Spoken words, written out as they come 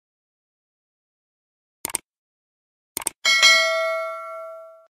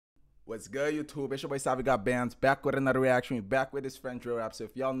What's good, YouTube? It's your boy Savvy Got Bands, back with another reaction. We back with this friend Drill Rap. So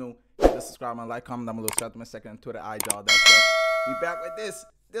if y'all new, hit the subscribe and like, comment down below. Shout out to my second Twitter, all that stuff. We back with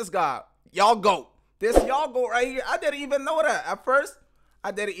this guy. Y'all go. Y'all go right here. I didn't even know that. At first,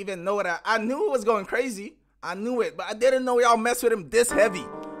 I didn't even know that. I knew it was going crazy. I knew it, but I didn't know y'all mess with him this heavy.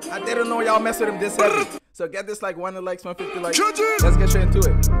 So get this like 100 likes, 150 likes. Let's get straight into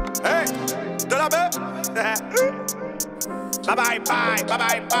it. Hey, de la baie. Bye bye.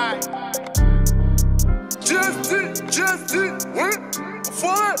 GSD,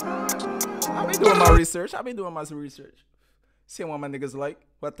 I be doing my research. Seeing what my niggas like,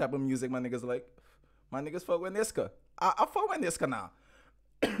 what type of music my niggas like. My niggas fuck with NISKA. I fuck with NISKA now.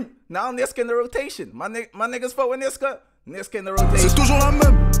 Now NISKA in the rotation. My niggas fuck with NISKA. NISKA in the rotation. C'est toujours la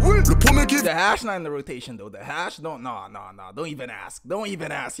même. Oui, le premier qui. The hash not in the rotation though. The hash don't. No. Don't even ask.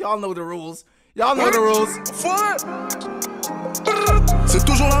 Y'all know the rules. C'est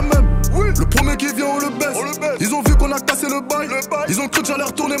toujours la même. Oui, le premier qui vient on le baisse. Ils ont vu qu'on a cassé le bail. Ils ont cru que j'allais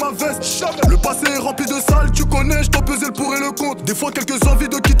retourner ma veste. Le passé est rempli de salles, tu connais, je dois peser le pour et le contre. Des fois quelques envies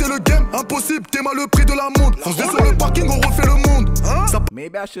de quitter le game, impossible, t'es mal le prix de la montre. On se met sur le parking, on refait le monde.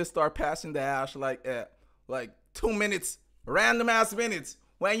 Maybe I should start passing the hash like 2 minutes, random ass minutes.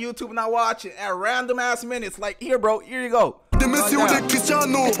 When YouTube not watching, at random ass minutes, like here bro, here you go. Des Messi ou des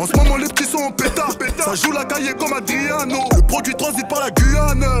Cristiano, en ce moment les petits sont en pétard. Ça joue la cahier comme Adriano. Le produit transite par la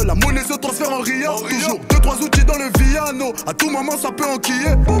Guyane, la monnaie se transfère en Ria. Toujours 2-3 outils dans le Viano, à tout moment ça peut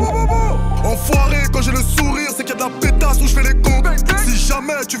enquiller. Enfoiré, quand j'ai le sourire, c'est qu'il y a de la pétasse où je fais les comptes. Si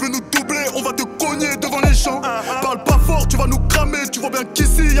jamais tu veux nous doubler, on va te cogner devant les champs. Parle pas fort, tu vas nous cramer, tu vois bien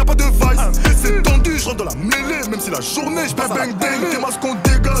qu'ici y a pas de vice. C'est tendu, je rentre dans la mêlée, même si la journée je bang bang, tes masques on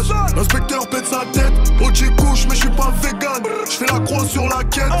dégage. L'inspecteur pète sa tête, OG couche mais je suis pas vegan. Je fais la croix sur la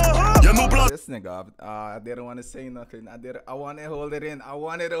quête, y'a nos blagues. This nigga, I didn't want to say nothing. I wanted to hold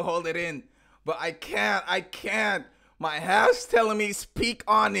it in. But I can't. My hash telling me speak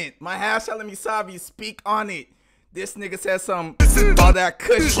on it. My hash telling me Savvy speak on it. This nigga said some all that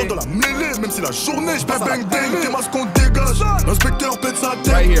cushion. Dans la mêlée, même si la journée je bang bang, tes masques on dégage. L'inspecteur pète sa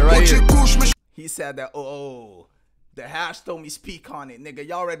tête, right here. couche mais He said that, the hash told me speak on it. Nigga,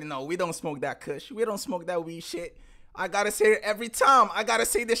 y'all already know. We don't smoke that kush. We don't smoke that weed shit. I gotta say it every time. I gotta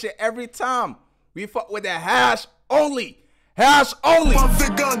say this shit every time. We fuck with the hash only. Hash only.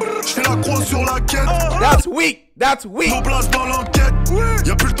 J'fais la croix sur la quête. That's weak. Nos places dans l'enquête.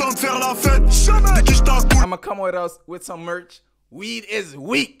 Y'a plus le temps de faire la fête. Dès que I'ma come with us with some merch. Weed is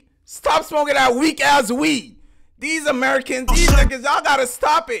weak. Stop smoking that weak ass weed. These Americans, these niggas, y'all gotta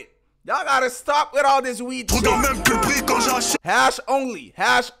stop it. Y'all gotta stop with all this weed shit. Hash only.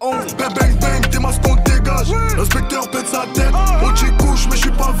 Bang bang bang, tes masques on dégage. L'inspecteur pète sa tête. OG couche mais je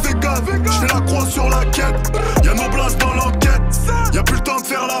suis pas vegan. J'fais la croix sur la quête. Y'a nos places dans l'enquête. Y'a plus le temps de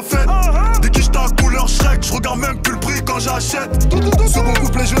faire la fête. Dès que j't'ai couleur Shrek, je regarde même plus le prix quand j'achète. Second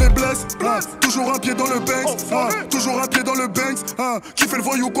couplet je les blesse. Toujours un pied dans le banks. Toujours un pied dans le banks. Qui fait le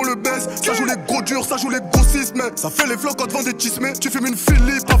voyou qu'on le baisse. Ça joue les gros durs, ça joue les grossistes. Mais ça fait les flocs quand devant des tismés. Tu fumes une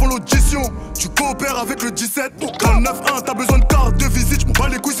Philippe avant l'audition. Tu coopères avec le 17. 9-1, t'as besoin de carte de visite. J'm'en bats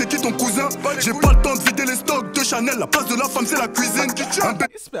les couilles, c'est qui ton cousin? J'ai pas le temps de vider les stocks de Chanel. La place de la femme c'est la cuisine.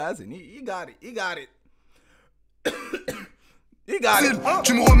 He's spazzing. He got it. He got it.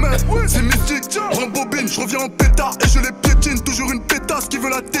 Tu me remets, c'est mystique. Rembobine, je reviens en pétard et je les piétine. Toujours une pétasse qui veut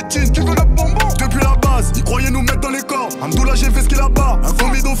la tétine. Tu veux la bonbon? Depuis la base, ils croyaient nous mettre dans les corps. Amdoula, j'ai fait ce qu'il a bas. Un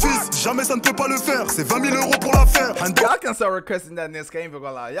vomi d'office, jamais ça ne peut pas le faire. C'est 20 000 € pour la faire. Y'all can start requesting that NISKA, ain't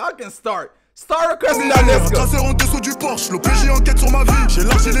gonna lie. Y'all can start requesting that NISKA. Tracé en dessous du Porsche, l'OPJ enquête sur ma vie. J'ai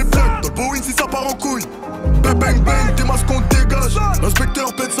lâché les plaques, dans le Boeing si ça part en couille. Bang bang bang, tes masques on dégage.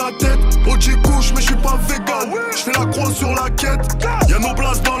 L'inspecteur pète sa tête. OG couche mais je suis pas vegan. J'fais la croix sur la quête. Y'a nos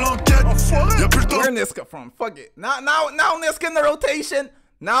places dans l'enquête. Y'a plus le temps. Where NISKA from? Fuck it. Now NISKA in the rotation.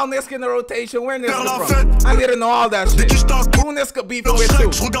 Where NISKA from? I need to know all that shit. Who NISKA beefing with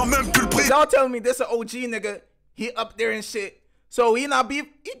too? J'regarde même plus le prix. Y'all telling me this an OG nigga. He up there and shit. So he not beef.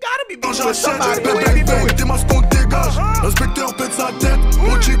 He gotta be beefing with somebody. Who he beefing with? Tes masques on dégage. L'inspecteur pète sa tête.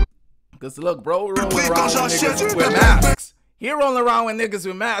 OG. Cause look, bro, rolling around with niggas with masks. He rolling around with niggas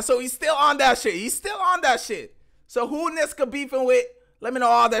with masks. So he's still on that shit. So who NISKA beefing with? Let me know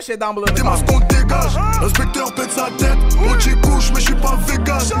all that shit down below in the comments. L'inspecteur pète sa tête. OG couche mais je suis pas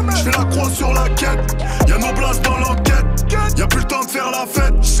vegan. J'fais la croix sur la quête. Y'a nos places dans l'enquête. Y'a plus le temps de faire la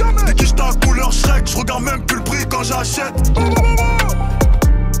fête. Dès que j't'ai couleur Shrek, je regarde même plus le prix quand j'achète.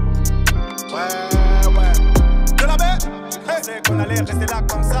 Ouais. De la baie. Je sais qu'on allait rester là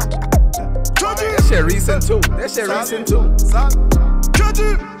comme ça. That shit recent too.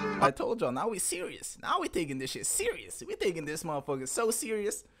 I told y'all, now we serious. Now we taking this shit serious. We taking this motherfucker so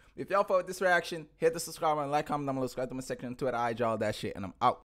serious. If y'all fuck with this reaction, hit the subscribe and like, comment down below, subscribe to my section on Twitter, IG, all that shit, and I'm out.